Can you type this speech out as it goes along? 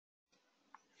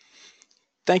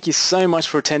thank you so much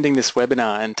for attending this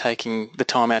webinar and taking the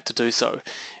time out to do so.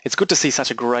 It's good to see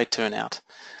such a great turnout.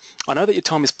 I know that your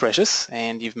time is precious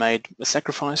and you've made a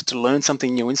sacrifice to learn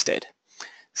something new instead.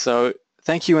 So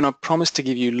thank you, and I promise to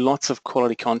give you lots of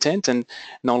quality content and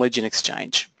knowledge in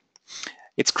exchange.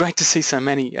 It's great to see so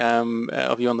many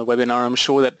of you on the webinar. I'm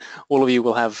sure that all of you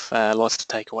will have lots to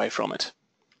take away from it.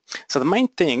 So the main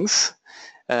things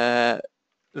that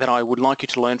I would like you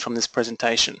to learn from this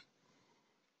presentation: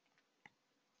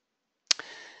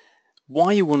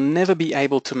 why you will never be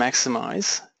able to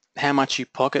maximize how much you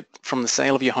pocket from the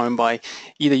sale of your home by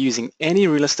either using any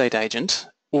real estate agent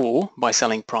or by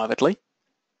selling privately,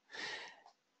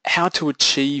 how to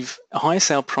achieve a higher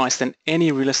sale price than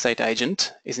any real estate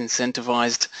agent is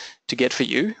incentivized to get for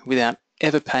you without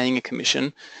ever paying a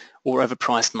commission or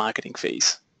overpriced marketing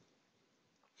fees,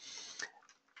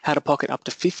 how to pocket up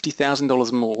to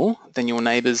 $50,000 more than your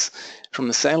neighbours from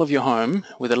the sale of your home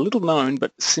with a little known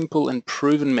but simple and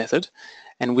proven method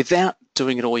and without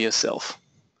doing it all yourself.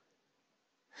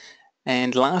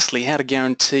 And lastly, how to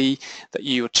guarantee that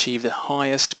you achieve the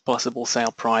highest possible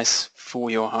sale price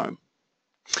for your home.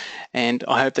 And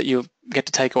I hope that you'll get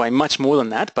to take away much more than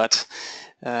that, but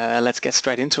let's get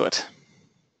straight into it.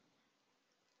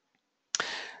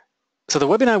 So the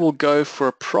webinar will go for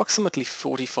approximately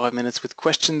 45 minutes with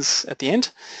questions at the end.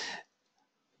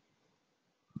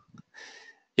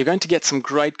 You're going to get some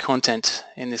great content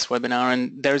in this webinar,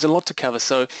 and there is a lot to cover,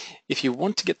 so if you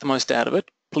want to get the most out of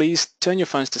it, please turn your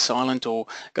phones to silent or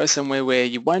go somewhere where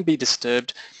you won't be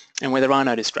disturbed and where there are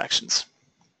no distractions.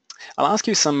 I'll ask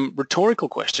you some rhetorical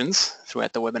questions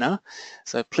throughout the webinar,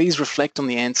 so please reflect on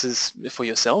the answers for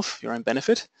yourself, your own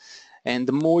benefit, and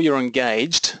the more you're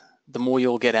engaged, the more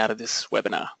you'll get out of this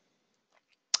webinar.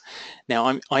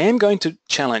 Now, I am going to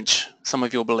challenge some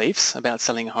of your beliefs about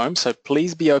selling a home, so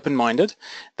please be open-minded.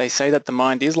 They say that the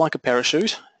mind is like a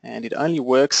parachute and it only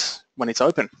works when it's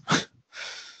open.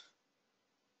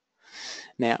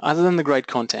 Now, other than the great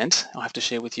content I have to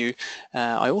share with you,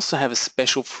 I also have a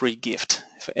special free gift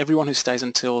for everyone who stays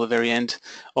until the very end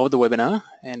of the webinar,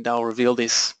 and I'll reveal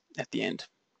this at the end.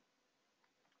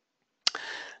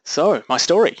 So, my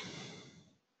story.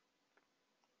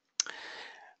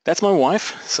 That's my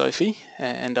wife, Sophie,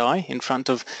 and I in front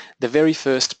of the very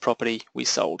first property we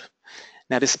sold.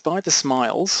 Now, despite the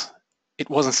smiles, it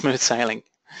wasn't smooth sailing.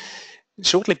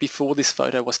 Shortly before this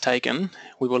photo was taken,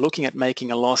 we were looking at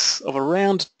making a loss of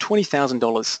around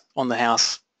 $20,000 on the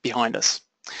house behind us.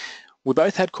 We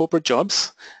both had corporate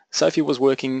jobs. Sophie was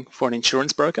working for an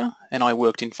insurance broker and I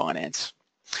worked in finance.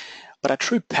 But our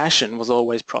true passion was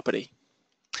always property.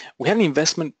 We had an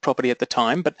investment property at the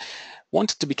time, but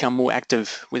wanted to become more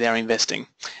active with our investing.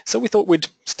 So we thought we'd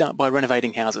start by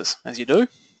renovating houses, as you do.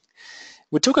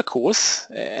 We took a course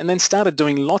and then started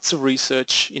doing lots of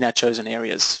research in our chosen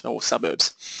areas or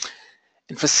suburbs.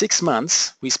 And for 6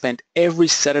 months, we spent every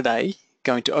Saturday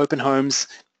going to open homes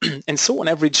and saw on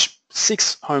average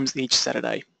 6 homes each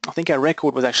Saturday. I think our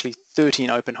record was actually 13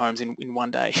 open homes in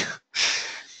one day.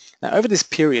 Now, over this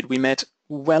period, we met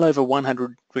well over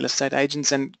 100 real estate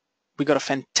agents and we got a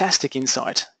fantastic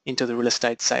insight into the real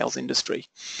estate sales industry.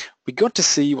 We got to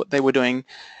see what they were doing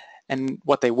and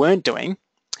what they weren't doing,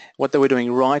 what they were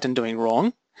doing right and doing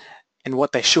wrong, and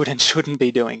what they should and shouldn't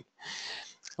be doing.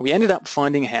 We ended up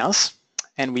finding a house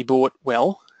and we bought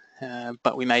well,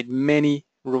 but we made many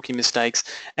rookie mistakes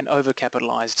and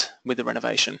overcapitalized with the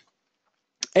renovation.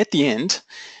 At the end,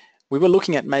 we were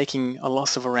looking at making a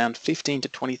loss of around $15,000 to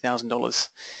 $20,000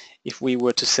 if we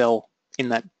were to sell in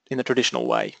the traditional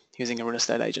way, using a real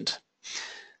estate agent.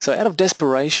 So out of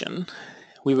desperation,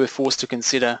 we were forced to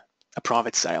consider a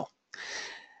private sale.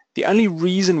 The only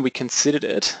reason we considered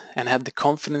it and had the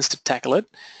confidence to tackle it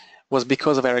was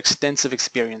because of our extensive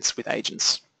experience with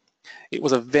agents. It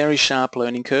was a very sharp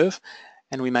learning curve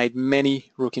and we made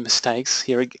many rookie mistakes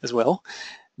here as well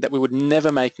that we would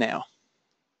never make now.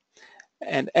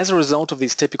 And as a result of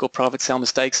these typical private sale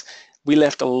mistakes, we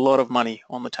left a lot of money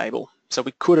on the table. So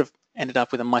we could have ended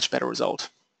up with a much better result.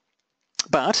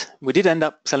 But we did end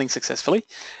up selling successfully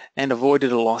and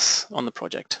avoided a loss on the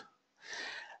project.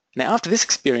 Now, after this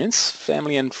experience,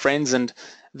 family and friends and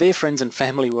their friends and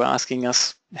family were asking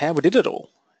us how we did it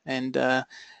all. And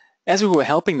as we were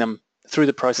helping them through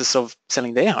the process of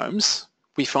selling their homes,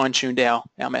 we fine-tuned our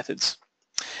methods.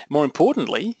 More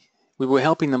importantly, we were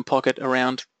helping them pocket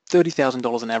around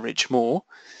 $30,000 on average more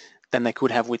than they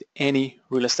could have with any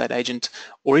real estate agent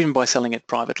or even by selling it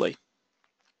privately.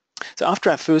 So after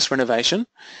our first renovation,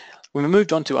 we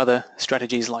moved on to other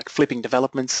strategies like flipping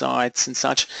development sites and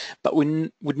such, but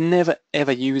we would never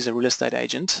ever use a real estate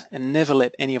agent and never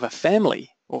let any of our family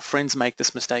or friends make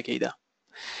this mistake either.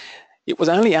 It was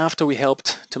only after we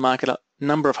helped to market a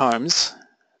number of homes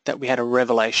that we had a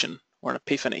revelation or an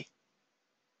epiphany.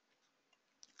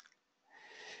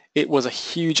 It was a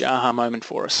huge aha moment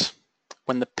for us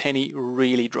when the penny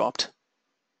really dropped.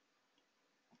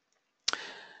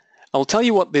 I'll tell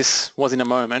you what this was in a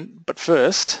moment, but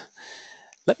first,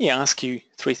 let me ask you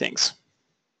three things.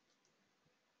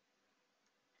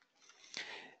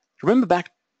 Remember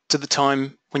back to the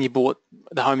time when you bought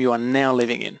the home you are now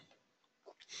living in.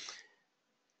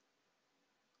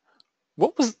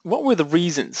 What were the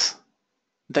reasons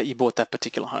that you bought that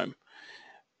particular home?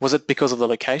 Was it because of the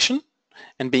location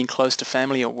and being close to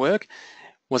family or work?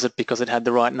 Was it because it had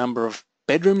the right number of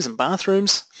bedrooms and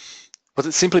bathrooms? Was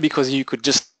it simply because you could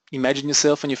just imagine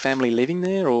yourself and your family living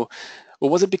there, or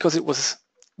was it because it was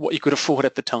what you could afford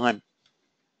at the time?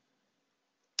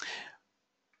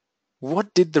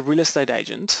 What did the real estate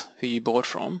agent who you bought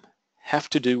from have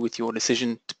to do with your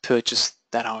decision to purchase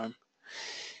that home?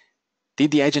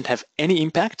 Did the agent have any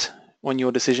impact on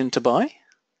your decision to buy?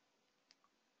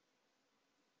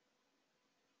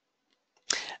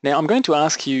 Now I'm going to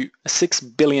ask you a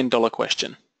 $6 billion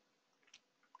question.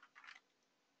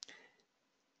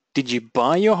 Did you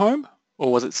buy your home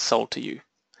or was it sold to you?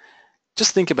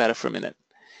 Just think about it for a minute.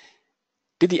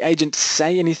 Did the agent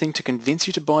say anything to convince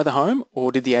you to buy the home,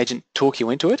 or did the agent talk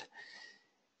you into it?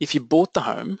 If you bought the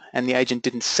home and the agent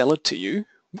didn't sell it to you,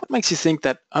 what makes you think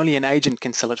that only an agent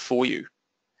can sell it for you?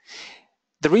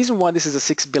 The reason why this is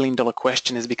a $6 billion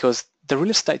question is because the real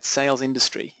estate sales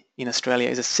industry in Australia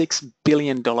is a $6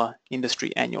 billion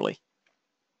industry annually.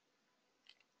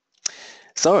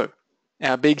 So,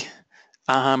 our big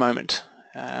aha moment.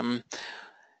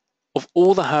 Of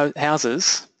all the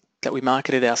houses that we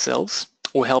marketed ourselves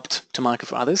or helped to market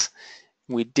for others,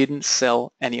 we didn't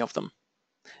sell any of them.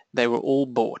 They were all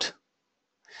bought.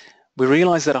 We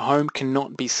realized that a home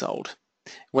cannot be sold,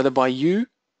 whether by you,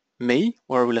 me,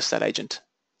 or a real estate agent.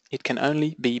 It can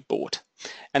only be bought.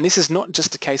 And this is not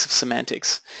just a case of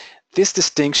semantics. This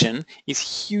distinction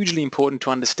is hugely important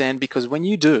to understand, because when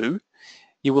you do,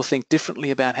 you will think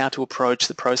differently about how to approach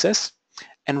the process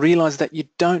and realize that you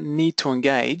don't need to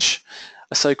engage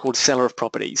a so-called seller of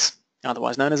properties,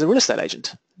 otherwise known as a real estate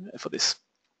agent, for this.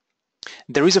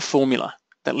 There is a formula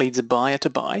that leads a buyer to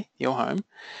buy your home,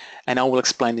 and I will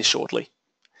explain this shortly.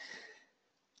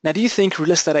 Now, do you think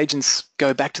real estate agents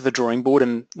go back to the drawing board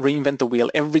and reinvent the wheel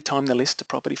every time they list a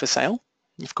property for sale?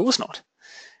 Of course not.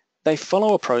 They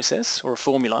follow a process or a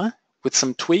formula with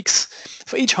some tweaks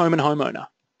for each home and homeowner.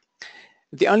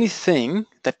 The only thing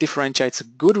that differentiates a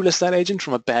good real estate agent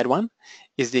from a bad one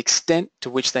is the extent to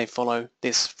which they follow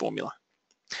this formula.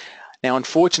 Now,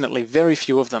 unfortunately, very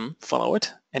few of them follow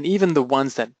it, and even the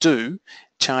ones that do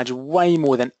charge way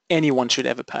more than anyone should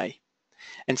ever pay,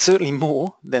 and certainly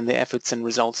more than their efforts and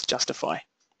results justify.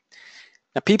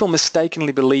 Now, people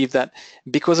mistakenly believe that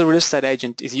because a real estate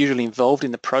agent is usually involved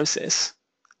in the process,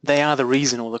 they are the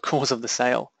reason or the cause of the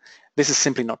sale. This is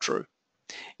simply not true.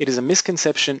 It is a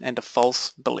misconception and a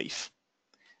false belief.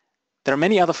 There are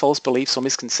many other false beliefs or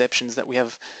misconceptions that we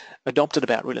have adopted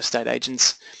about real estate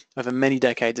agents over many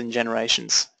decades and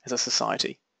generations as a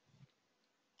society.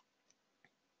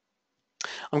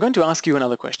 I'm going to ask you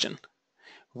another question.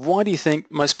 Why do you think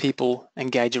most people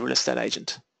engage a real estate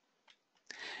agent?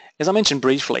 As I mentioned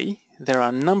briefly, there are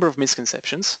a number of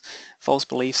misconceptions, false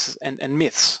beliefs, and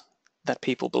myths that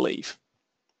people believe.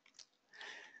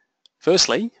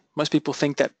 Firstly, most people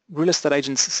think that real estate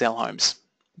agents sell homes,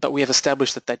 but we have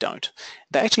established that they don't.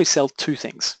 They actually sell two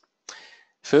things.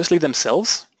 Firstly,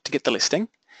 themselves to get the listing,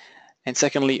 and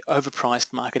secondly,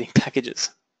 overpriced marketing packages.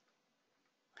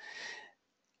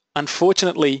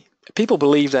 Unfortunately, people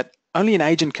believe that only an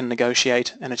agent can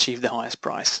negotiate and achieve the highest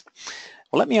price.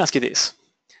 Well, let me ask you this.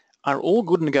 Are all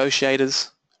good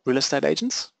negotiators real estate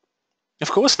agents?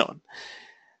 Of course not.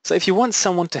 So if you want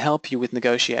someone to help you with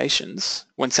negotiations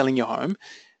when selling your home,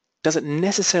 does it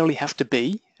necessarily have to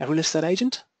be a real estate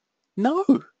agent?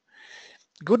 No.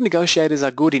 Good negotiators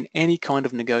are good in any kind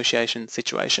of negotiation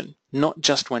situation, not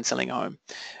just when selling a home.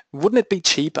 Wouldn't it be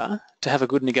cheaper to have a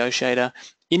good negotiator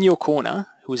in your corner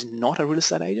who is not a real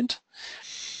estate agent?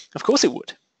 Of course it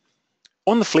would.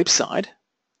 On the flip side,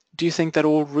 do you think that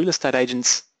all real estate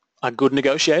agents are good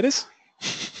negotiators?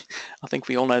 I think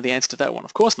we all know the answer to that one.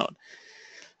 Of course not.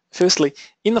 Firstly,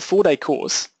 in the 4-day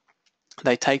course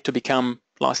they take to become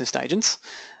licensed agents,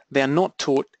 they are not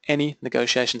taught any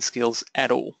negotiation skills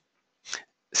at all.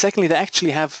 Secondly, they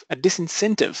actually have a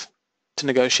disincentive to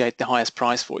negotiate the highest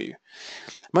price for you.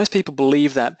 Most people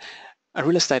believe that a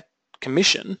real estate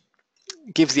commission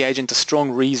gives the agent a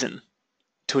strong reason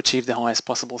to achieve the highest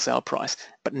possible sale price,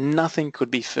 but nothing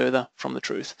could be further from the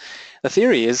truth. The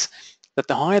theory is that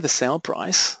the higher the sale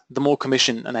price, the more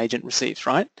commission an agent receives,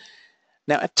 right?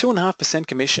 Now, at 2.5%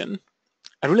 commission,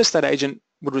 a real estate agent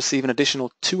would receive an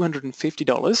additional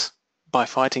 $250 by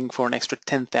fighting for an extra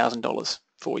 $10,000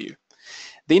 for you.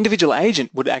 The individual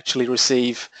agent would actually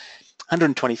receive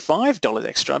 $125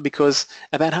 extra because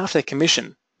about half their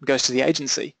commission goes to the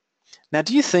agency. Now,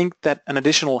 do you think that an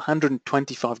additional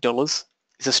 $125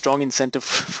 is a strong incentive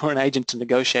for an agent to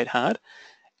negotiate hard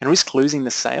and risk losing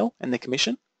the sale and the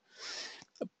commission?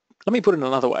 Let me put it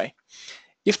another way.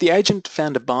 If the agent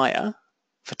found a buyer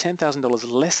for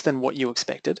 $10,000 less than what you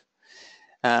expected,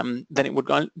 then it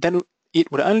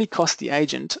would only cost the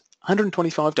agent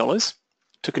 $125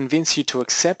 to convince you to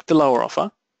accept the lower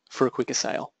offer for a quicker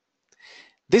sale.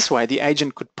 This way, the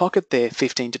agent could pocket their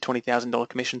 $15,000 to $20,000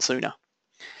 commission sooner.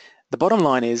 The bottom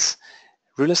line is,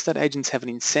 real estate agents have an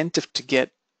incentive to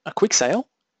get a quick sale,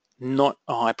 not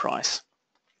a high price.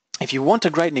 If you want a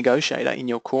great negotiator in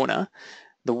your corner,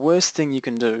 the worst thing you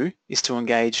can do is to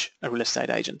engage a real estate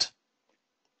agent.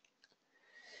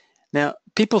 Now,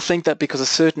 people think that because a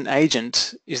certain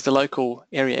agent is the local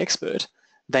area expert,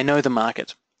 they know the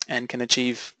market and can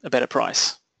achieve a better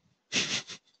price.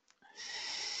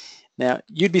 Now,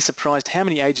 you'd be surprised how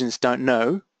many agents don't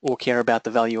know or care about the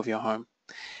value of your home.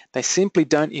 They simply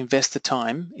don't invest the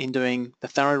time in doing the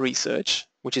thorough research,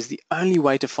 which is the only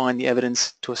way to find the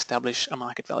evidence to establish a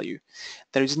market value.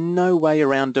 There is no way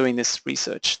around doing this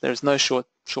research. There is no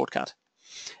shortcut.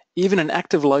 Even an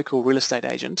active local real estate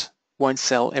agent won't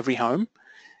sell every home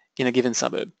in a given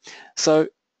suburb. So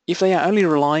if they are only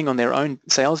relying on their own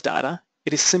sales data,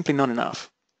 it is simply not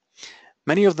enough.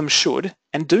 Many of them should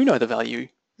and do know the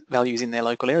values in their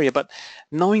local area, but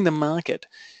knowing the market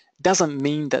doesn't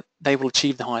mean that they will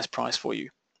achieve the highest price for you,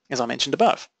 as I mentioned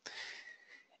above.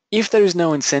 If there is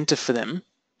no incentive for them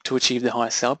to achieve the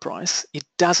highest sale price, it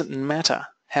doesn't matter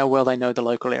how well they know the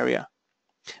local area.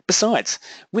 Besides,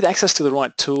 with access to the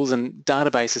right tools and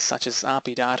databases such as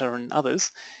RP Data and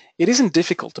others, it isn't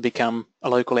difficult to become a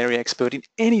local area expert in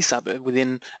any suburb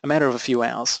within a matter of a few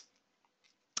hours.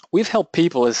 We've helped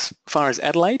people as far as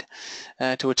Adelaide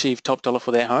to achieve top dollar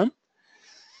for their home.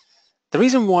 The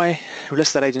reason why real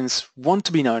estate agents want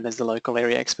to be known as the local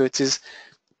area experts is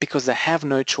because they have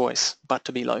no choice but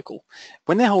to be local.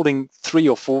 When they're holding 3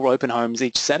 or 4 open homes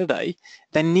each Saturday,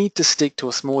 they need to stick to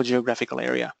a small geographical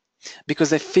area because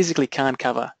they physically can't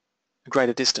cover a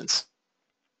greater distance.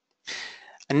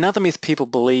 Another myth people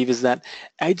believe is that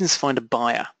agents find a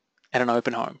buyer at an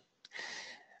open home.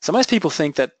 So most people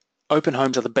think that open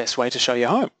homes are the best way to show your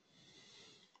home.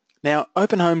 Now,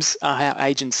 open homes are how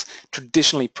agents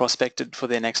traditionally prospected for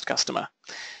their next customer.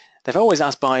 They've always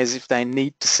asked buyers if they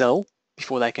need to sell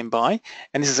before they can buy,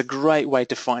 and this is a great way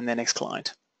to find their next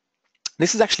client.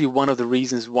 This is actually one of the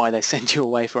reasons why they send you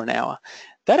away for an hour.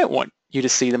 They don't want you to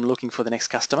see them looking for the next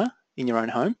customer in your own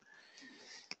home.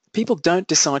 People don't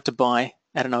decide to buy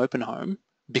at an open home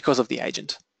because of the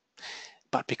agent,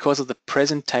 but because of the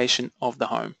presentation of the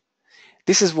home.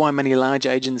 This is why many large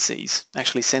agencies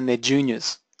actually send their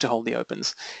juniors to hold the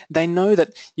opens. They know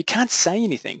that you can't say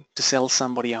anything to sell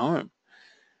somebody a home.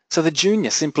 So the junior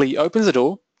simply opens the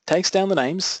door, takes down the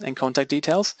names and contact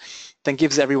details, then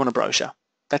gives everyone a brochure.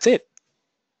 That's it.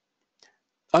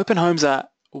 Open homes are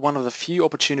one of the few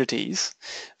opportunities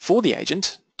for the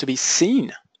agent to be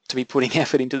seen to be putting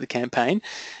effort into the campaign,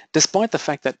 despite the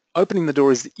fact that opening the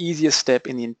door is the easiest step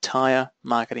in the entire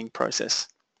marketing process.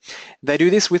 They do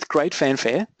this with great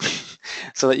fanfare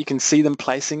so that you can see them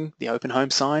placing the open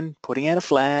home sign, putting out a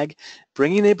flag,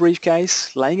 bringing their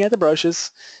briefcase, laying out the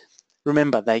brochures.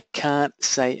 Remember, they can't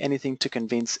say anything to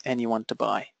convince anyone to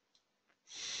buy.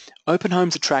 Open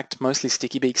homes attract mostly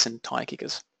sticky beaks and tire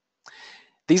kickers.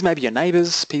 These may be your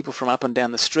neighbours, people from up and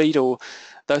down the street, or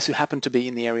those who happen to be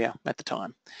in the area at the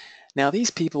time. Now, these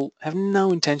people have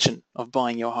no intention of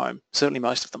buying your home, certainly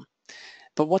most of them.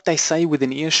 But what they say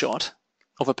within earshot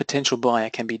of a potential buyer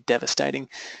can be devastating.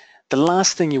 The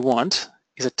last thing you want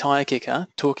is a tire kicker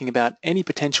talking about any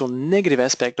potential negative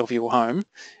aspect of your home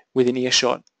within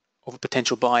earshot of a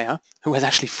potential buyer who has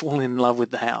actually fallen in love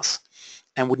with the house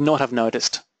and would not have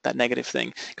noticed that negative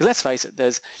thing. Because let's face it,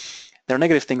 there are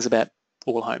negative things about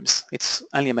all homes. It's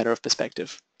only a matter of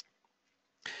perspective.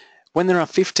 When there are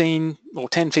 15 or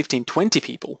 10, 15, 20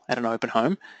 people at an open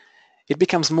home, it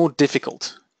becomes more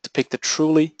difficult to pick the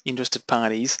truly interested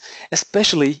parties,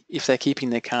 especially if they're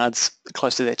keeping their cards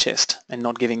close to their chest and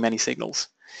not giving many signals.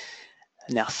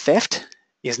 Now, theft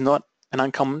is not an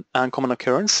uncommon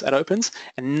occurrence at opens,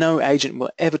 and no agent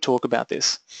will ever talk about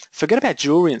this. Forget about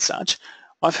jewelry and such.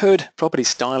 I've heard property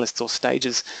stylists or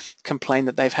stagers complain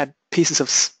that they've had pieces of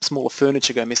smaller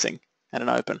furniture go missing at an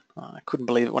open. I couldn't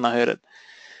believe it when I heard it.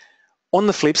 On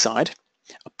the flip side,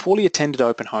 a poorly attended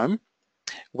open home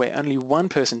where only one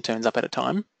person turns up at a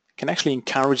time can actually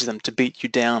encourage them to beat you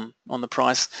down on the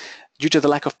price due to the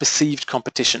lack of perceived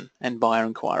competition and buyer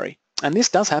inquiry. And this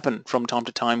does happen from time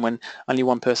to time when only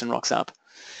one person rocks up.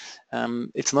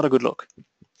 It's not a good look.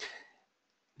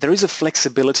 There is a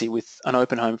flexibility with an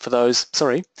open home for those,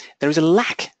 there is a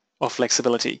lack of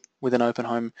flexibility with an open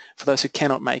home for those who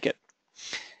cannot make it.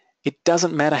 It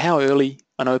doesn't matter how early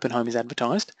an open home is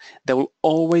advertised, there will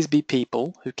always be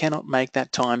people who cannot make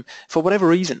that time for whatever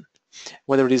reason,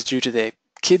 whether it is due to their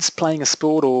kids playing a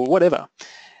sport or whatever.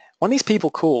 When these people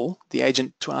call the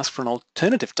agent to ask for an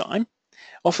alternative time,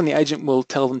 often the agent will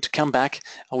tell them to come back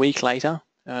a week later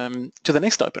to the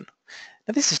next open.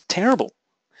 Now this is terrible,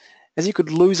 as you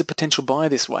could lose a potential buyer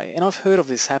this way, and I've heard of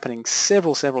this happening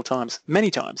several times,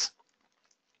 many times.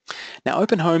 Now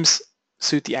open homes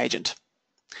suit the agent,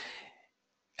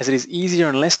 as it is easier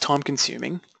and less time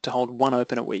consuming to hold one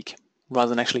open a week rather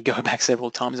than actually go back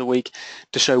several times a week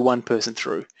to show one person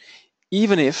through.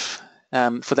 Even if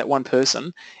for that one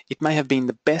person it may have been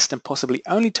the best and possibly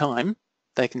only time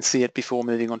they can see it before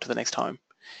moving on to the next home.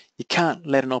 You can't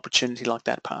let an opportunity like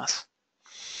that pass.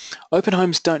 Open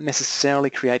homes don't necessarily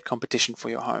create competition for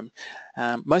your home.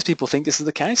 Most people think this is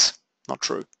the case. Not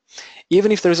true.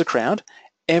 Even if there is a crowd,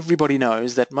 everybody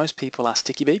knows that most people are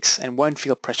sticky beaks and won't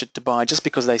feel pressured to buy just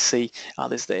because they see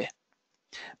others there.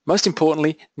 Most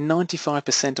importantly,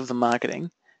 95% of the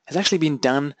marketing has actually been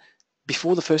done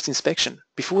before the first inspection,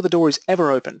 before the door is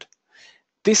ever opened.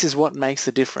 This is what makes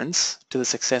the difference to the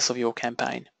success of your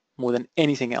campaign, more than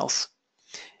anything else.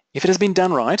 If it has been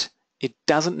done right, it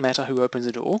doesn't matter who opens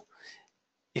the door.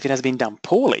 If it has been done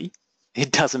poorly,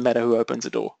 it doesn't matter who opens the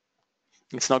door.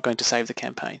 It's not going to save the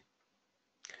campaign.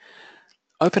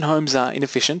 Open homes are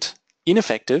inefficient,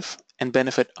 ineffective, and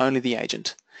benefit only the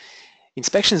agent.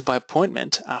 Inspections by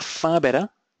appointment are far better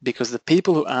because the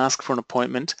people who ask for an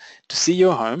appointment to see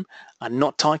your home are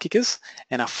not tie kickers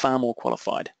and are far more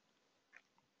qualified.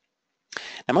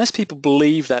 Now, most people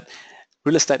believe that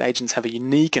real estate agents have a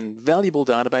unique and valuable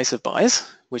database of buyers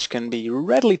which can be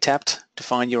readily tapped to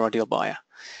find your ideal buyer.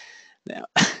 Now,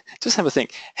 just have a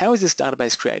think. How is this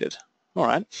database created? All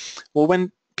right. Well,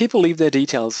 when people leave their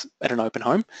details at an open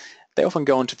home, they often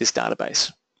go into this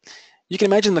database. You can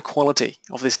imagine the quality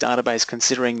of this database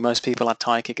considering most people are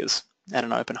tie kickers at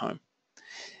an open home.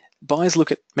 Buyers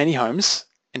look at many homes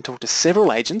and talk to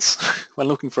several agents when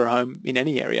looking for a home in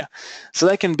any area, so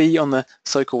they can be on the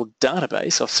so-called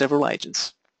database of several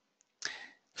agents.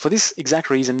 For this exact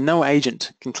reason, no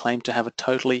agent can claim to have a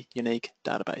totally unique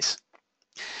database.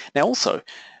 Now also,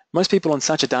 most people on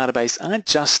such a database aren't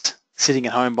just sitting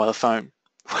at home by the phone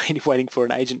waiting for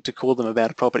an agent to call them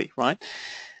about a property, right?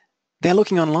 They're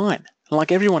looking online,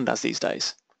 like everyone does these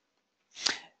days.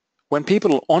 When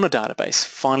people on a database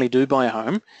finally do buy a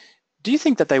home, do you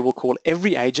think that they will call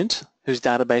every agent whose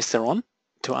database they're on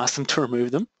to ask them to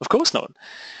remove them? Of course not.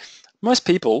 Most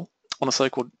people on a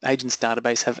so-called agent's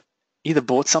database have either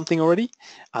bought something already,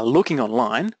 are looking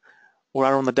online, or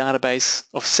are on the database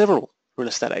of several real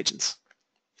estate agents.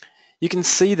 You can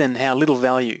see then how little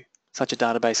value such a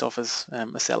database offers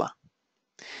a seller.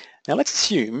 Now let's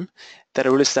assume that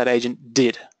a real estate agent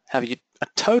did have a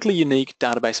totally unique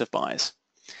database of buyers.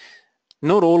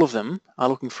 Not all of them are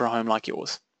looking for a home like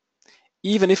yours,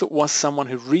 even if it was someone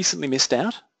who recently missed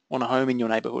out on a home in your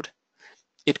neighbourhood.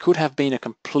 It could have been a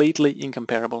completely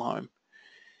incomparable home.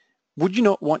 Would you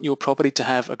not want your property to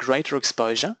have a greater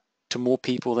exposure to more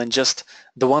people than just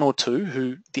the one or two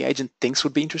who the agent thinks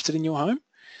would be interested in your home?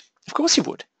 Of course you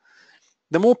would.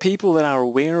 The more people that are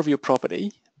aware of your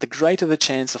property, the greater the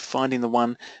chance of finding the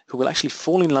one who will actually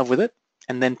fall in love with it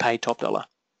and then pay top dollar.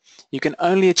 You can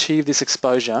only achieve this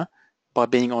exposure by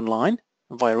being online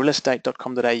via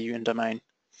realestate.com.au and domain.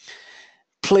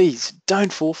 Please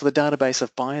don't fall for the database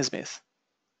of buyers myth.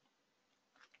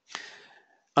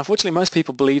 Unfortunately, most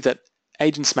people believe that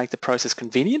agents make the process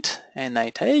convenient and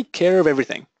they take care of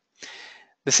everything.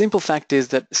 The simple fact is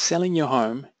that selling your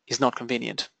home is not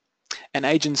convenient, and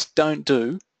agents don't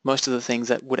do most of the things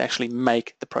that would actually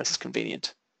make the process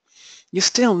convenient. You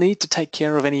still need to take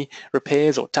care of any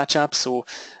repairs or touch-ups or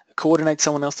coordinate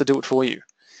someone else to do it for you.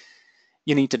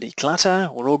 You need to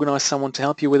declutter or organise someone to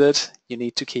help you with it. You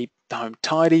need to keep the home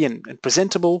tidy and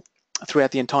presentable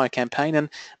throughout the entire campaign and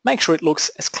make sure it looks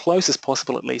as close as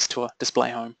possible at least to a display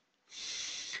home.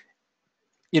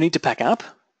 You need to pack up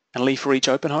and leave for each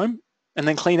open home and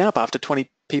then clean up after 20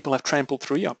 people have trampled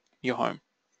through your home.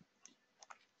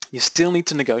 You still need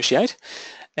to negotiate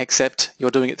except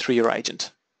you're doing it through your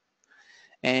agent.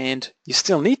 And you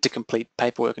still need to complete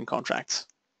paperwork and contracts.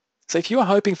 So if you are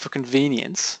hoping for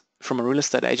convenience from a real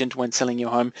estate agent when selling your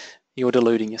home, you're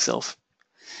deluding yourself.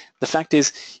 The fact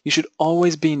is, you should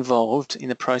always be involved in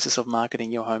the process of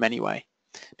marketing your home anyway,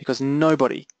 because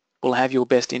nobody will have your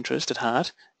best interest at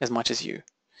heart as much as you.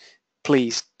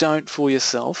 Please don't fool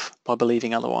yourself by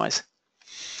believing otherwise.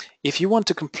 If you want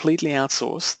to completely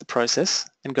outsource the process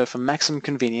and go for maximum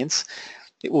convenience,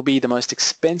 it will be the most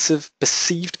expensive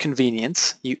perceived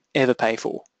convenience you ever pay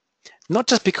for. Not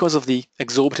just because of the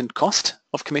exorbitant cost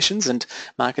of commissions and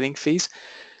marketing fees,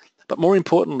 but more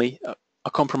importantly,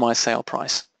 a compromised sale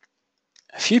price.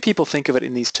 A few people think of it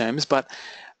in these terms, but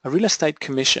a real estate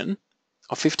commission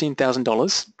of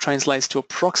 $15,000 translates to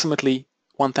approximately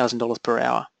 $1,000 per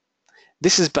hour.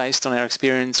 This is based on our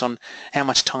experience on how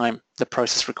much time the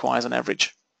process requires on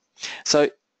average. So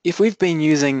if we've been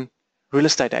using real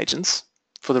estate agents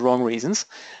for the wrong reasons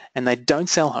and they don't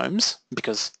sell homes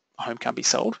because a home can't be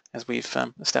sold, as we've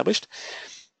established,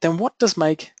 then what does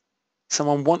make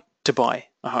someone want to buy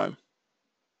a home?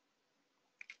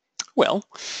 Well,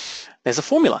 there's a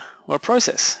formula or a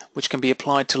process which can be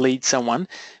applied to lead someone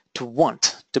to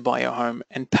want to buy your home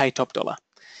and pay top dollar.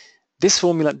 This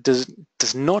formula does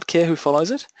not care who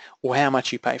follows it or how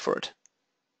much you pay for it.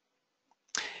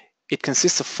 It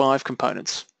consists of 5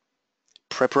 components: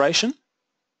 preparation,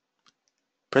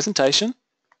 presentation,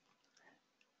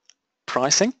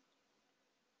 pricing,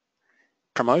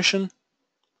 promotion,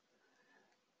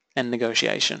 and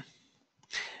negotiation.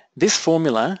 This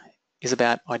formula is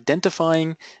about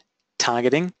identifying,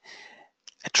 targeting,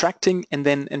 attracting, and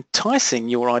then enticing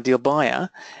your ideal buyer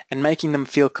and making them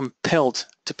feel compelled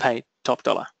to pay top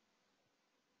dollar.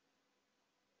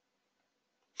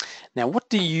 Now, what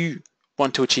do you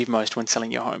want to achieve most when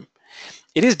selling your home?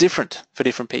 It is different for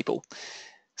different people.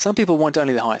 Some people want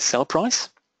only the highest sale price,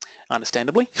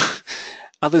 understandably.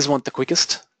 Others want the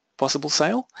quickest possible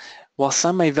sale, while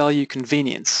some may value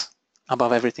convenience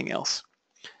above everything else.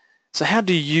 So how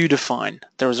do you define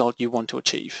the result you want to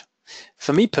achieve?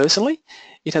 For me personally,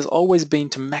 it has always been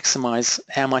to maximize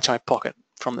how much I pocket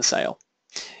from the sale.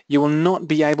 You will not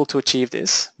be able to achieve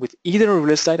this with either a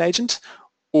real estate agent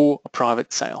or a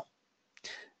private sale.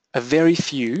 A very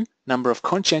few number of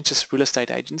conscientious real estate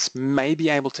agents may be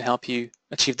able to help you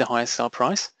achieve the highest sale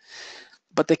price,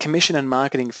 but their commission and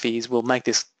marketing fees will make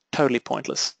this totally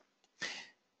pointless.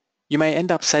 You may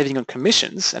end up saving on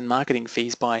commissions and marketing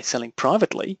fees by selling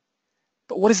privately,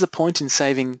 but what is the point in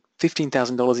saving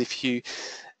 $15,000 if you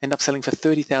end up selling for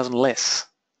 $30,000 less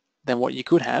than what you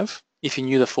could have if you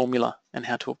knew the formula and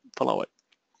how to follow it?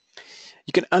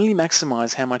 You can only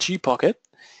maximize how much you pocket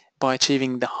by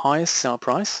achieving the highest sale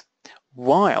price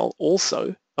while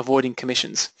also avoiding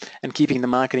commissions and keeping the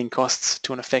marketing costs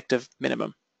to an effective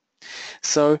minimum.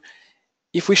 So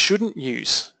if we shouldn't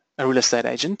use a real estate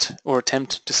agent or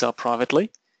attempt to sell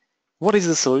privately, what is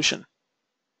the solution?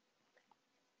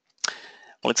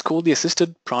 Well, it's called the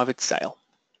assisted private sale.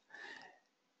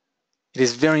 It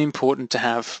is very important to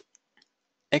have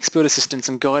expert assistance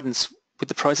and guidance with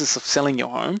the process of selling your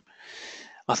home.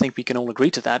 I think we can all agree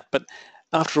to that, but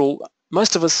after all, for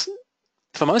most of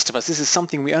us, this is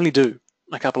something we only do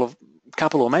a couple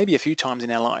or maybe a few times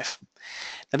in our life.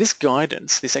 Now, this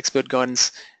guidance, this expert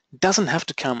guidance, doesn't have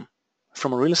to come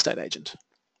from a real estate agent.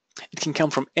 It can come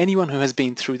from anyone who has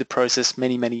been through the process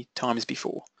many, many times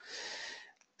before.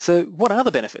 So what are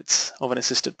the benefits of an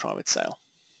assisted private sale?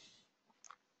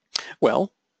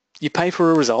 Well, you pay for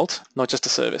a result, not just a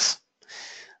service.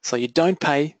 So you don't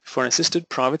pay for an assisted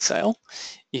private sale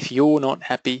if you're not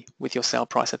happy with your sale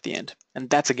price at the end, and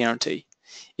that's a guarantee.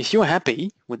 If you're happy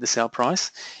with the sale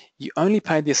price, you only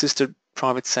pay the assisted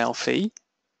private sale fee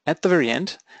at the very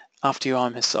end after your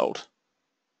home has sold.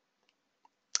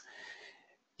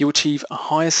 You achieve a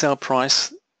higher sale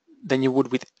price than you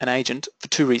would with an agent for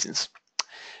 2 reasons.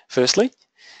 Firstly,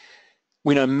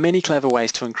 we know many clever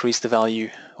ways to increase the value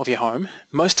of your home,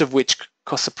 most of which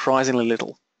cost surprisingly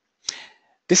little.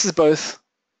 This is both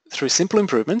through simple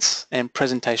improvements and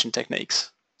presentation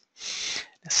techniques.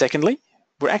 Secondly,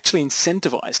 we're actually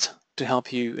incentivized to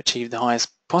help you achieve the highest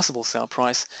possible sale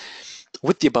price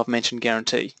with the above-mentioned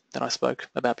guarantee that I spoke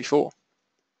about before.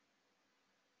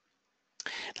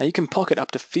 Now, you can pocket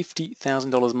up to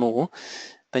 $50,000 more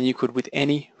than you could with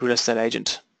any real estate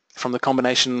agent from the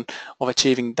combination of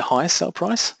achieving the highest sale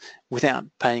price without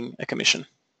paying a commission.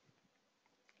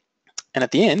 And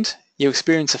at the end, you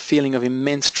experience a feeling of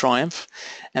immense triumph,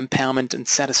 empowerment, and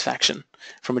satisfaction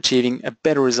from achieving a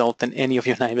better result than any of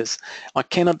your neighbours. I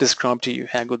cannot describe to you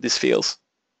how good this feels.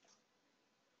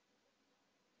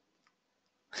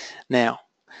 Now,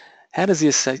 How does the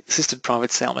assisted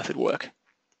private sale method work?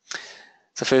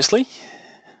 So firstly,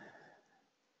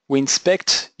 we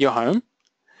inspect your home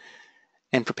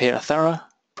and prepare a thorough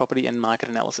property and market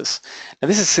analysis. Now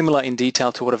this is similar in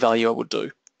detail to what a valuer would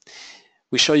do.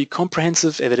 We show you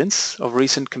comprehensive evidence of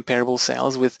recent comparable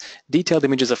sales with detailed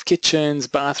images of kitchens,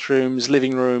 bathrooms,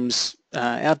 living rooms,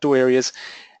 outdoor areas.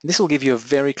 And this will give you a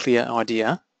very clear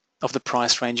idea of the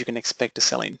price range you can expect to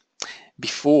sell in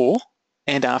before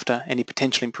and after any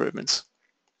potential improvements.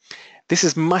 This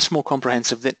is much more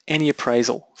comprehensive than any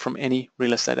appraisal from any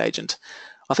real estate agent.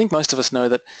 I think most of us know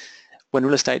that when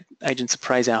real estate agents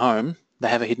appraise our home, they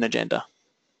have a hidden agenda.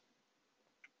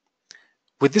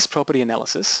 With this property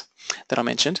analysis that I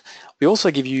mentioned, we also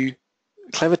give you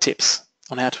clever tips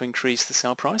on how to increase the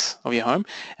sale price of your home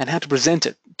and how to present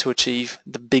it to achieve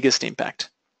the biggest impact.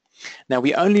 Now,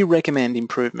 we only recommend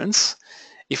improvements,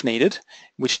 if needed,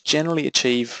 which generally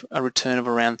achieve a return of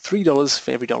around $3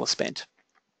 for every dollar spent.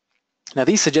 Now,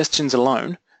 these suggestions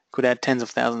alone could add tens of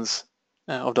thousands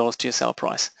of dollars to your sale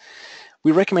price.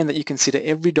 We recommend that you consider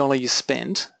every dollar you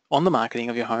spend on the marketing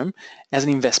of your home as an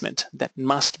investment that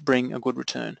must bring a good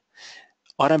return.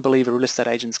 I don't believe a real estate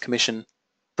agent's commission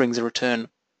brings a return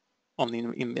on the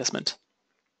investment.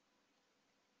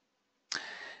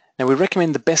 Now, we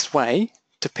recommend the best way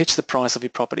to pitch the price of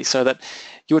your property so that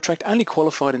you attract only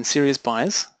qualified and serious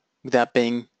buyers without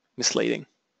being misleading.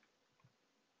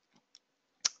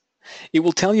 It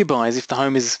will tell your buyers if the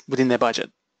home is within their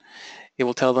budget. It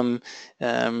will tell them,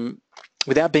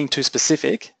 without being too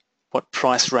specific, what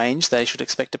price range they should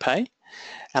expect to pay,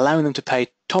 allowing them to pay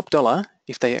top dollar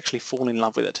if they actually fall in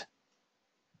love with it.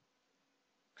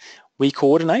 We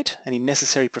coordinate any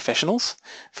necessary professionals,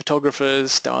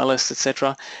 photographers, stylists,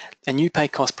 etc., and you pay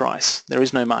cost price. There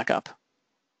is no markup.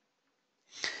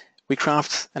 We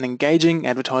craft an engaging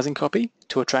advertising copy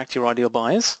to attract your ideal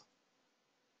buyers.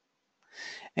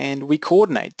 And we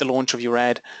coordinate the launch of your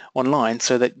ad online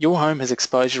so that your home has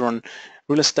exposure on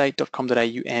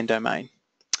realestate.com.au and domain.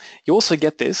 You also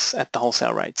get this at the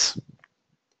wholesale rates.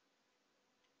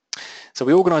 So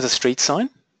we organise a street sign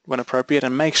when appropriate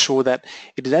and make sure that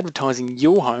it is advertising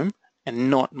your home and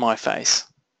not my face.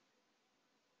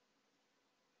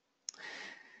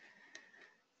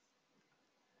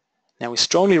 Now, we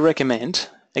strongly recommend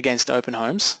against open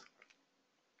homes,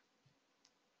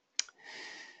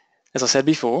 as I said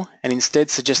before, and instead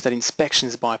suggest that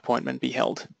inspections by appointment be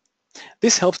held.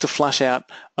 This helps to flush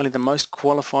out only the most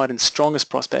qualified and strongest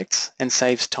prospects and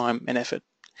saves time and effort.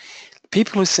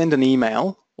 People who send an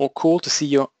email or call to see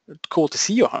your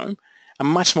home are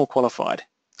much more qualified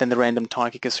than the random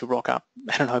tie kickers who rock up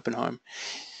at an open home.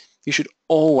 You should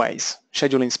always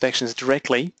schedule inspections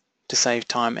directly to save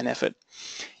time and effort.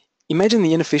 Imagine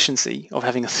the inefficiency of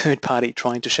having a third party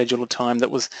trying to schedule a time that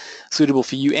was suitable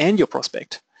for you and your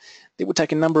prospect. It would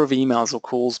take a number of emails or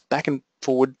calls back and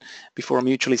forward before a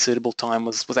mutually suitable time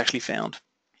was actually found.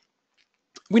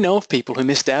 We know of people who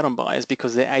missed out on buyers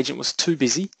because their agent was too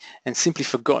busy and simply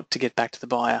forgot to get back to the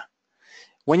buyer.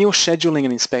 When you're scheduling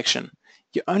an inspection,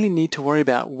 you only need to worry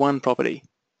about one property,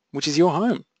 which is your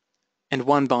home, and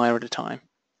one buyer at a time.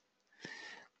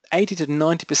 80 to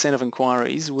 90% of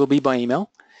inquiries will be by email,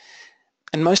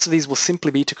 and most of these will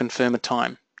simply be to confirm a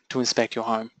time to inspect your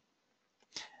home.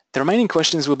 The remaining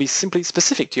questions will be simply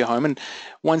specific to your home and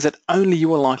ones that only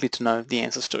you are likely to know the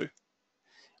answers to.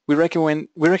 We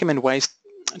recommend ways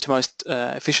to most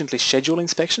efficiently schedule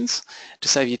inspections to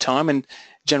save you time and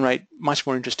generate much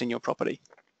more interest in your property.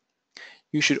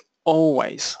 You should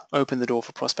always open the door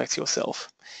for prospects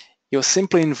yourself. You're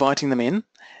simply inviting them in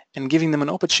and giving them an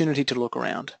opportunity to look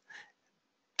around.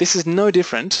 This is no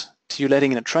different to you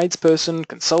letting in a tradesperson,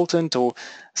 consultant, or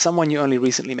someone you only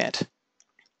recently met.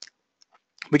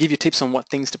 We give you tips on what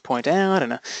things to point out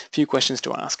and a few questions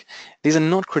to ask. These are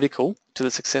not critical to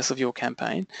the success of your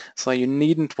campaign, so you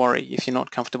needn't worry if you're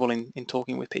not comfortable in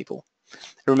talking with people.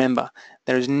 Remember,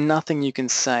 there is nothing you can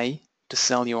say to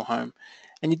sell your home.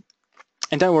 And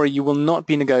don't worry, you will not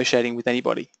be negotiating with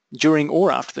anybody during or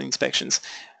after the inspections.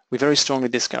 We very strongly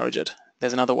discourage it.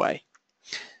 There's another way.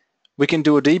 We can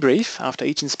do a debrief after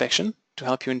each inspection to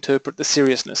help you interpret the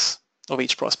seriousness of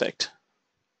each prospect.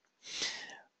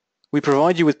 We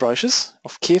provide you with brochures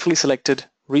of carefully selected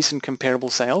recent comparable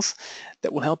sales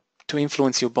that will help to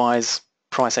influence your buyer's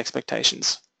price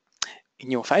expectations,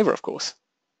 in your favour, of course.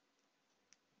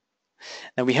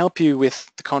 Now, we help you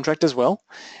with the contract as well.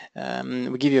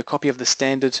 We give you a copy of the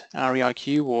standard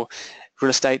REIQ or Real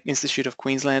Estate Institute of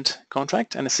Queensland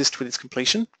contract and assist with its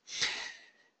completion.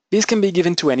 These can be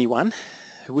given to anyone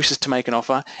who wishes to make an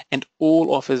offer, and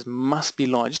all offers must be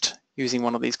lodged using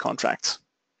one of these contracts.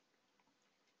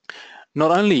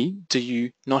 Not only do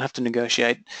you not have to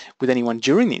negotiate with anyone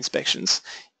during the inspections,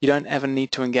 you don't ever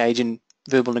need to engage in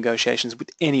verbal negotiations with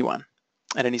anyone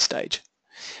at any stage.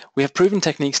 We have proven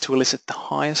techniques to elicit the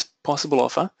highest possible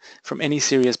offer from any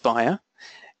serious buyer,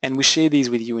 and we share these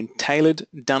with you in tailored,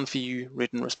 done-for-you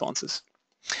written responses.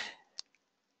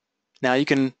 Now you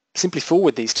can simply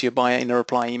forward these to your buyer in a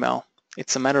reply email.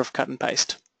 It's a matter of cut and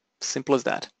paste. Simple as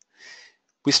that.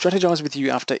 We strategize with you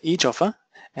after each offer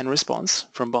and response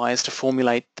from buyers to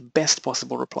formulate the best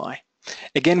possible reply.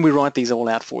 Again, we write these all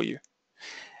out for you.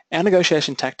 Our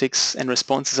negotiation tactics and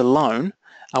responses alone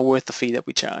are worth the fee that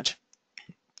we charge.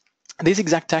 These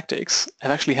exact tactics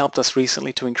have actually helped us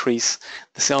recently to increase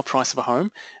the sale price of a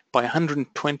home by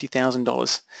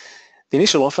 $120,000. The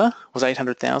initial offer was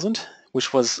 $800,000,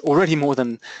 which was already more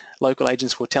than local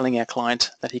agents were telling our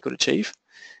client that he could achieve.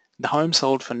 The home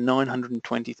sold for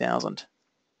 $920,000.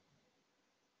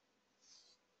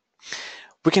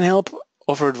 We can help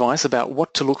offer advice about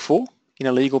what to look for in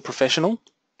a legal professional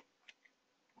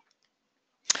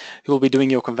who will be doing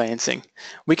your conveyancing.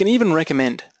 We can even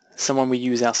recommend someone we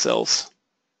use ourselves.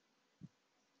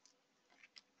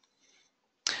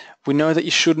 We know that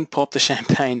you shouldn't pop the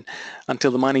champagne until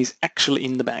the money's actually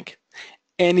in the bank.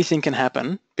 Anything can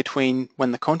happen between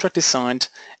when the contract is signed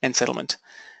and settlement.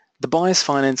 The buyer's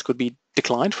finance could be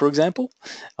declined, for example.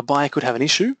 A buyer could have an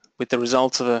issue with the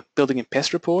results of a building and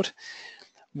pest report.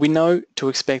 We know to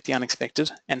expect the unexpected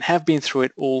and have been through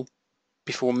it all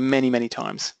before many, many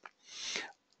times.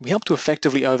 We help to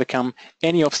effectively overcome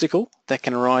any obstacle that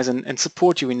can arise and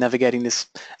support you in navigating this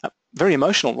very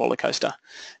emotional roller coaster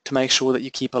to make sure that you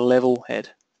keep a level head.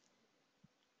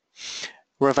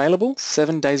 We're available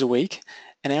 7 days a week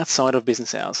and outside of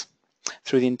business hours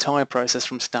through the entire process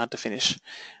from start to finish.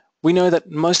 We know that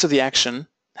most of the action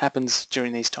happens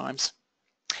during these times.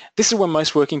 This is when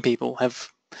most working people have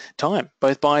time,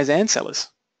 both buyers and sellers.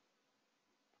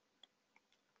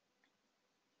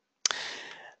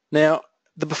 Now,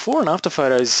 the before and after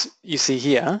photos you see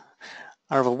here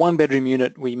are of a one-bedroom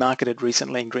unit we marketed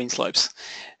recently in Greenslopes,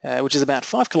 which is about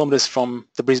 5 kilometres from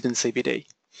the Brisbane CBD.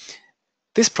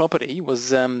 This property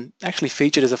was actually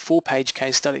featured as a 4-page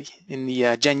case study in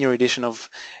the January edition of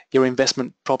Your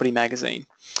Investment Property magazine.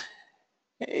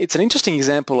 It's an interesting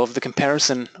example of the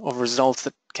comparison of results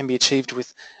that can be achieved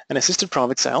with an assisted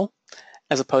private sale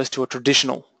as opposed to a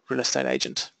traditional real estate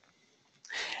agent.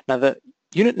 Now, the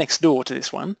unit next door to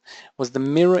this one was the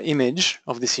mirror image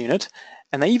of this unit,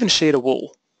 and they even shared a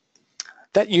wall.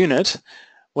 That unit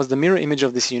was the mirror image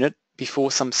of this unit before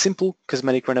some simple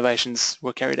cosmetic renovations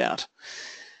were carried out.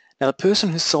 Now, the person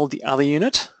who sold the other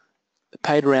unit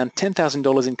paid around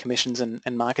 $10,000 in commissions and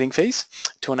marketing fees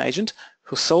to an agent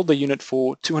who sold the unit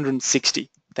for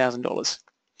 $260,000.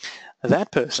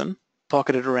 That person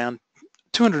pocketed around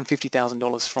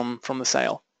 $250,000 from the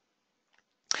sale.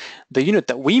 The unit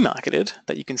that we marketed,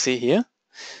 that you can see here,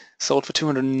 sold for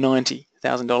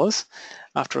 $290,000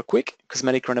 after a quick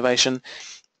cosmetic renovation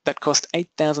that cost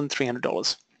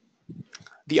 $8,300.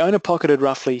 The owner pocketed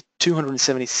roughly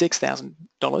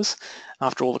 $276,000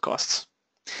 after all the costs.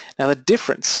 Now, the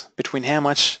difference between how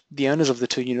much the owners of the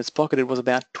two units pocketed was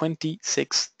about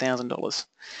 $26,000.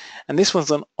 And this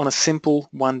was on a simple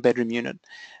one-bedroom unit.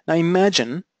 Now,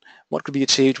 imagine what could be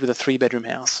achieved with a 3-bedroom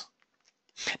house.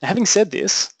 Now, having said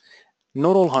this,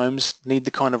 not all homes need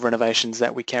the kind of renovations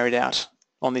that we carried out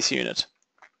on this unit.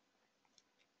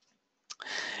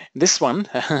 This one,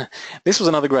 this was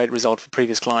another great result for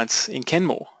previous clients in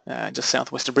Kenmore, just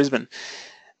southwest of Brisbane.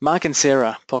 Mark and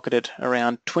Sarah pocketed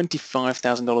around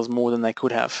 $25,000 more than they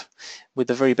could have with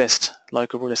the very best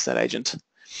local real estate agent.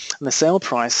 And the sale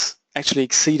price actually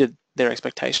exceeded their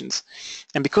expectations.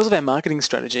 And because of our marketing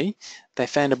strategy, they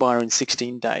found a buyer in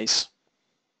 16 days.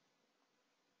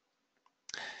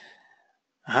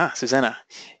 Susanna.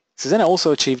 Susanna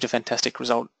also achieved a fantastic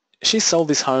result. She sold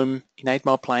this home in 8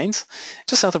 Mile Plains,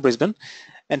 just south of Brisbane,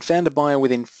 and found a buyer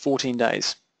within 14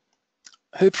 days.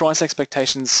 Her price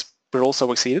expectations were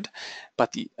also exceeded,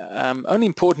 but the only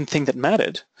important thing that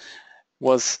mattered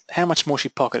was how much more she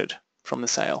pocketed from the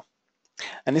sale.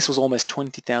 And this was almost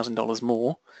 $20,000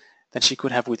 more than she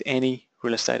could have with any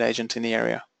real estate agent in the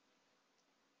area.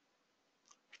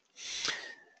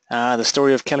 The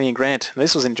story of Kelly and Grant.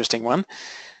 This was an interesting one.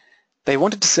 They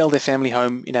wanted to sell their family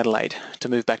home in Adelaide to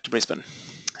move back to Brisbane.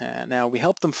 Now, we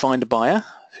helped them find a buyer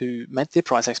who met their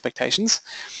price expectations,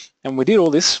 and we did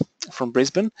all this from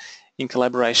Brisbane in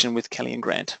collaboration with Kelly and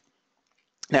Grant.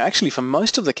 Now, actually, for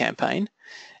most of the campaign,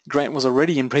 Grant was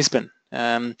already in Brisbane,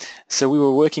 so we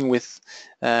were working with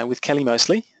Kelly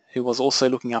mostly, who was also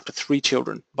looking after 3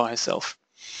 children by herself.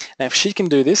 Now, if she can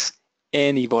do this,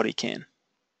 anybody can.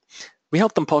 We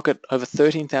helped them pocket over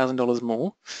 $13,000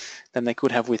 more than they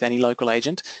could have with any local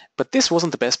agent, but this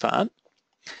wasn't the best part.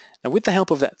 Now, with the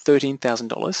help of that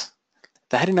 $13,000,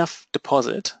 they had enough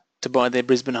deposit to buy their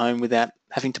Brisbane home without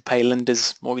having to pay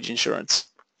lenders' mortgage insurance.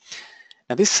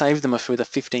 Now, this saved them a further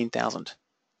 $15,000,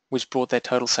 which brought their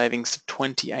total savings to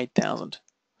 $28,000.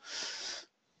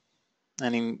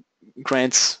 And in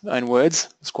Grant's own words,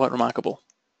 it's quite remarkable.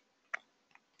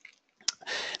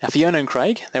 Now, Fiona and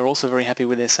Craig, they were also very happy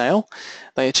with their sale.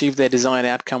 They achieved their desired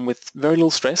outcome with very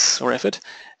little stress or effort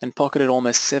and pocketed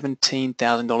almost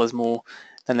 $17,000 more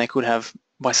than they could have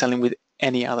by selling with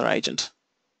any other agent.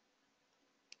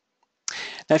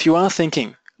 Now, if you are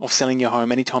thinking of selling your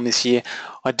home anytime this year,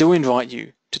 I do invite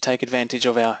you to take advantage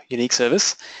of our unique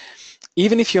service.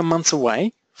 Even if you're months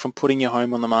away from putting your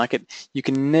home on the market, you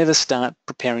can never start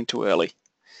preparing too early.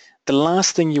 The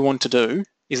last thing you want to do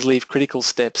is leave critical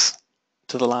steps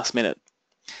to the last minute.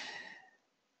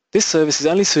 This service is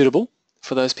only suitable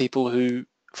for those people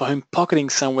for whom pocketing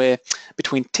somewhere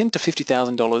between $10,000 to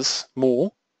 $50,000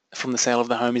 more from the sale of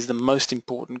the home is the most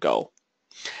important goal.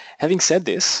 Having said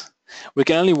this, we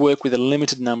can only work with a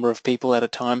limited number of people at a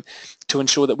time to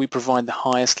ensure that we provide the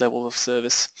highest level of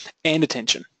service and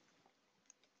attention.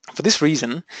 For this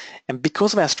reason, and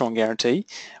because of our strong guarantee,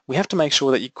 we have to make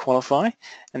sure that you qualify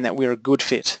and that we're a good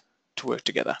fit to work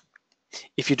together.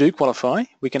 If you do qualify,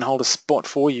 we can hold a spot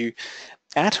for you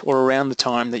at or around the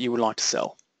time that you would like to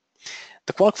sell.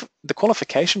 The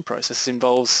qualification process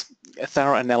involves a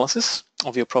thorough analysis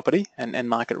of your property and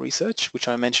market research, which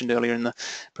I mentioned earlier in the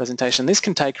presentation. This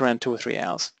can take around 2 or 3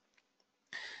 hours.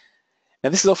 Now,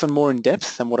 this is often more in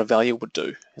depth than what a valuer would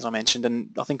do, as I mentioned, and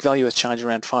I think valuers charge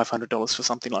around $500 for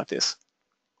something like this.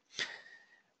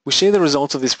 We share the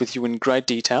results of this with you in great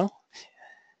detail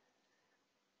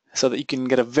so that you can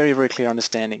get a very, very clear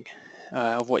understanding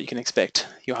of what you can expect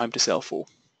your home to sell for.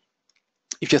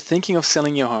 If you're thinking of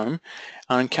selling your home,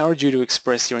 I encourage you to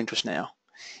express your interest now.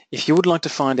 If you would like to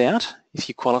find out if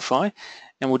you qualify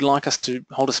and would like us to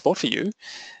hold a spot for you,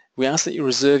 we ask that you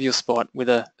reserve your spot with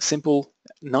a simple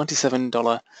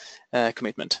 $97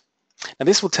 commitment. Now,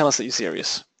 this will tell us that you're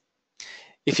serious.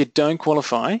 If you don't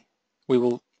qualify, we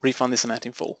will refund this amount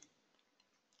in full.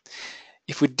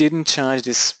 If we didn't charge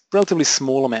this relatively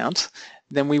small amount,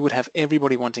 then we would have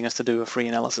everybody wanting us to do a free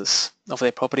analysis of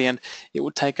their property, and it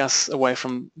would take us away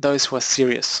from those who are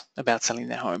serious about selling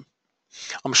their home.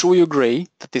 I'm sure you agree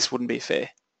that this wouldn't be fair.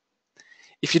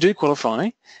 If you do qualify,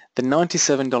 the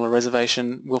 $97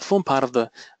 reservation will form part of the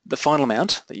final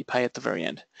amount that you pay at the very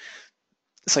end.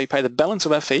 So you pay the balance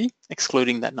of our fee,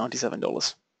 excluding that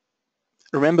 $97.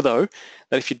 Remember though,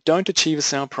 that if you don't achieve a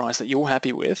sale price that you're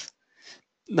happy with,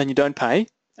 then you don't pay,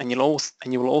 and you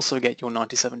will also get your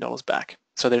 $97 back.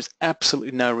 So there's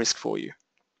absolutely no risk for you.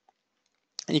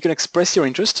 And you can express your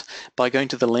interest by going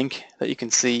to the link that you can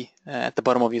see at the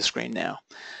bottom of your screen now.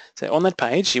 So on that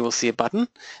page, you will see a button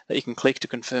that you can click to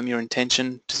confirm your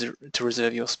intention to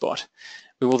reserve your spot.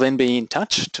 We will then be in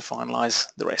touch to finalize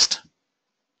the rest.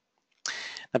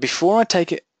 Now, before I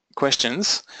take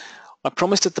questions, I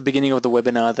promised at the beginning of the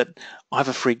webinar that I have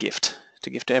a free gift to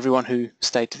give to everyone who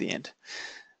stayed to the end.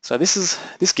 So this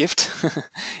gift.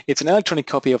 It's an electronic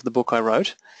copy of the book I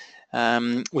wrote,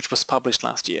 which was published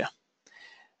last year.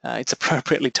 It's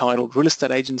appropriately titled Real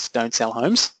Estate Agents Don't Sell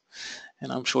Homes,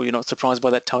 and I'm sure you're not surprised by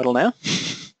that title now.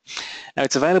 Now,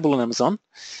 it's available on Amazon,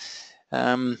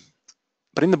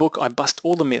 but in the book I bust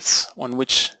all the myths on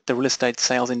which the real estate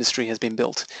sales industry has been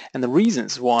built and the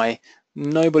reasons why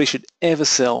nobody should ever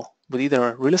sell with either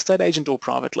a real estate agent or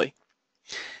privately.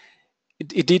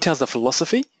 It details the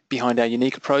philosophy behind our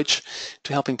unique approach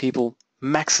to helping people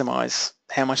maximize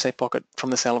how much they pocket from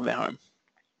the sale of their home.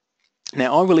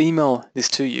 Now, I will email this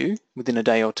to you within a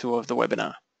day or two of the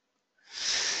webinar.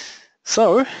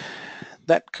 So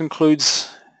that concludes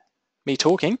me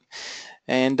talking,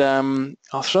 and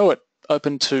I'll throw it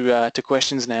open to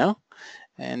questions now.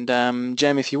 And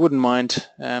Jem, if you wouldn't mind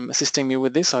assisting me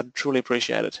with this, I'd truly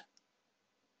appreciate it.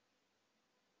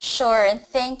 Sure, and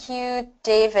thank you,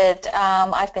 David.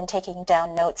 I've been taking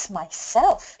down notes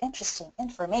myself. Interesting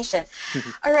information.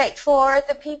 All right, for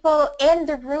the people in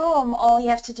the room, all you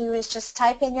have to do is just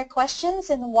type in your questions,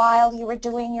 and while you were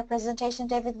doing your presentation,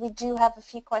 David, we do have a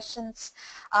few questions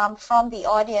from the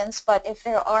audience, but if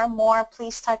there are more,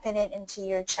 please type it into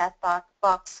your chat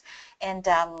box, and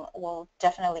we'll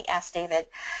definitely ask David.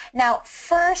 Now,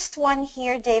 first one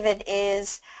here, David,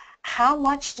 is how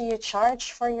much do you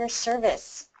charge for your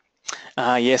service?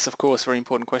 Yes, of course, very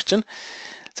important question.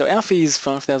 So our fee is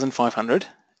 $5,500,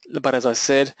 but as I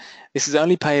said, this is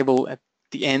only payable at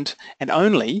the end and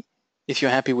only if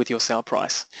you're happy with your sale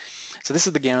price. So this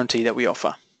is the guarantee that we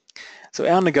offer. So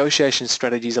our negotiation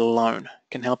strategies alone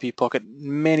can help you pocket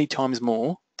many times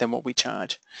more than what we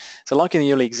charge. So like in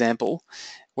the early example,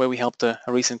 where we helped a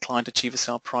recent client achieve a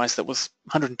sale price that was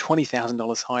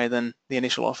 $120,000 higher than the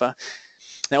initial offer.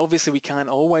 Now obviously we can't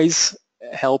always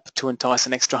help to entice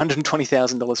an extra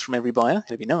 $120,000 from every buyer.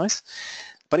 It'd be nice.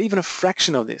 But even a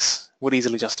fraction of this would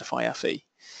easily justify our fee.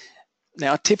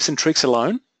 Now, our tips and tricks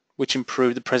alone, which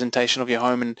improve the presentation of your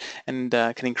home and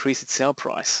can increase its sale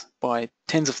price by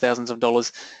tens of thousands of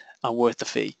dollars, are worth the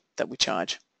fee that we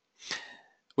charge.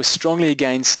 We're strongly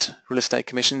against real estate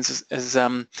commissions as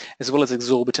well as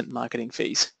exorbitant marketing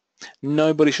fees.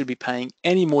 Nobody should be paying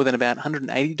any more than about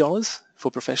 $180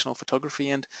 for professional photography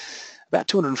and about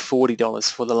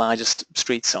 $240 for the largest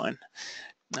street sign.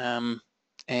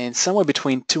 And somewhere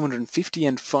between $250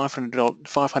 and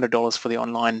 $500 for the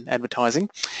online advertising,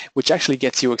 which actually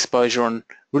gets you exposure on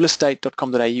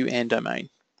realestate.com.au and domain.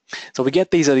 So we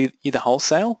get these at either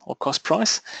wholesale or cost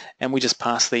price, and we just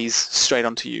pass these straight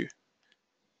on to you.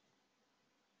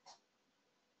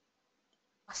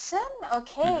 Awesome.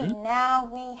 Okay, now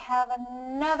we have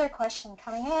another question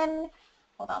coming in.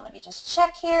 Hold on, let me just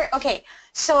check here. Okay,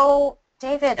 so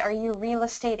David, are you real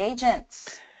estate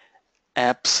agents?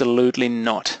 Absolutely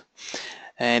not.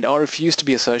 And I refuse to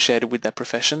be associated with that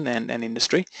profession and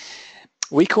industry.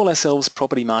 We call ourselves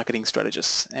property marketing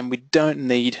strategists, and we don't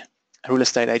need a real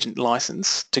estate agent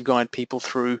license to guide people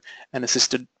through an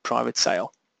assisted private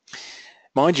sale.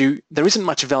 Mind you, there isn't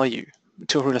much value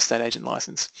to a real estate agent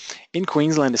license. In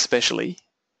Queensland especially,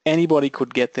 anybody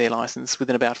could get their license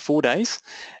within about 4 days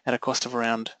at a cost of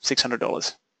around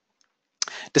 $600.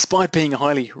 Despite being a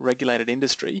highly regulated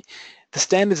industry, the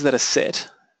standards that are set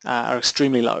are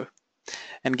extremely low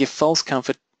and give false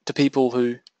comfort to people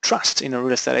who trust in a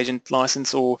real estate agent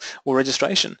license or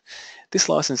registration. This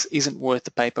license isn't worth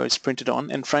the paper it's printed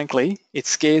on, and frankly, it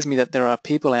scares me that there are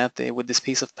people out there with this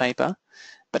piece of paper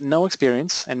but no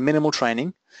experience and minimal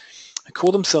training who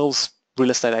call themselves real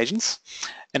estate agents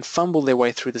and fumble their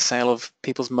way through the sale of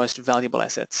people's most valuable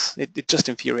assets. It just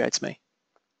infuriates me.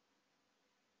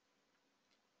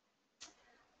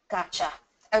 Gotcha.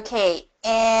 Okay,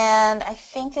 and I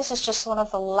think this is just one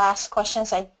of the last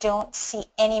questions. I don't see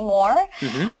any more.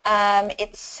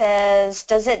 It says,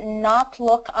 does it not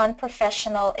look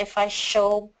unprofessional if I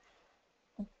show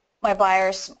my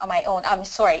buyers my own,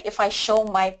 if I show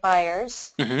my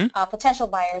buyers, potential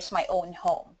buyers, my own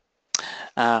home?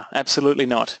 Absolutely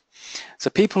not. So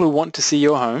people who want to see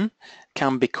your home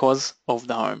come because of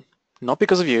the home, not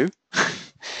because of you.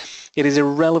 It is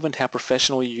irrelevant how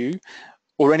professional you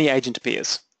or any agent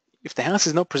appears. If the house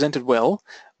is not presented well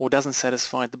or doesn't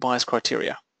satisfy the buyer's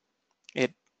criteria,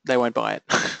 they won't buy it.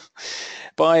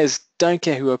 Buyers don't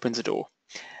care who opens the door,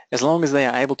 as long as they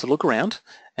are able to look around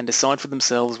and decide for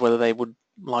themselves whether they would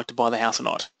like to buy the house or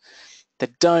not. They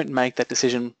don't make that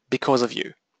decision because of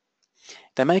you.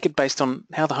 They make it based on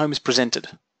how the home is presented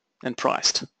and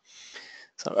priced.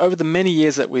 So over the many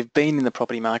years that we've been in the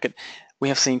property market, we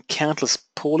have seen countless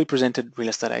poorly presented real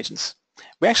estate agents.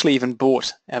 We actually even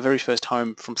bought our very first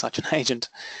home from such an agent,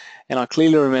 and I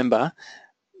clearly remember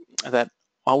that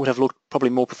I would have looked probably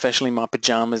more professionally in my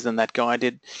pajamas than that guy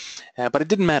did, but it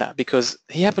didn't matter because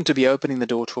he happened to be opening the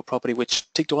door to a property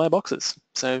which ticked all our boxes,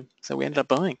 so we ended up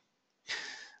buying.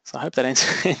 So I hope that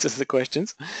answers the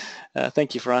questions.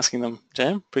 Thank you for asking them,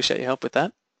 Jam. Appreciate your help with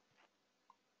that.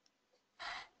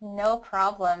 No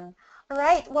problem. All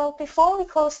right. Well, before we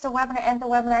close the webinar, end the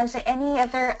webinar, is there any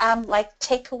other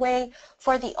takeaway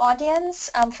for the audience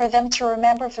for them to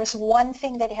remember? If there's one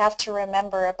thing that you have to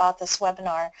remember about this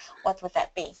webinar, what would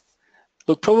that be?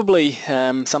 Look, probably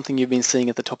something you've been seeing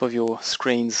at the top of your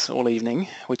screens all evening,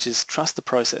 which is trust the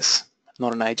process,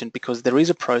 not an agent, because there is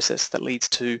a process that leads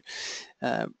to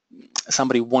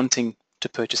somebody wanting to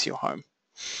purchase your home.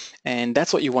 And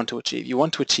that's what you want to achieve. You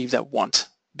want to achieve that want,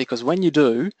 because when you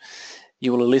do,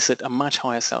 you will elicit a much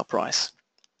higher sale price.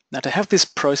 Now, to have this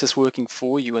process working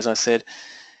for you, as I said,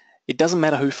 it doesn't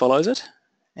matter who follows it,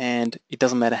 and it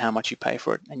doesn't matter how much you pay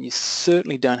for it. And you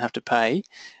certainly don't have to pay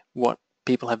what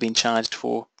people have been charged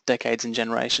for decades and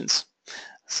generations.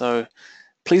 So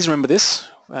please remember this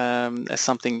as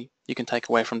something you can take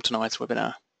away from tonight's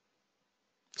webinar.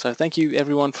 So thank you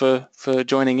everyone for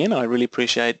joining in. I really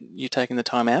appreciate you taking the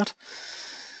time out,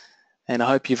 and I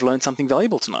hope you've learned something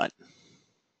valuable tonight.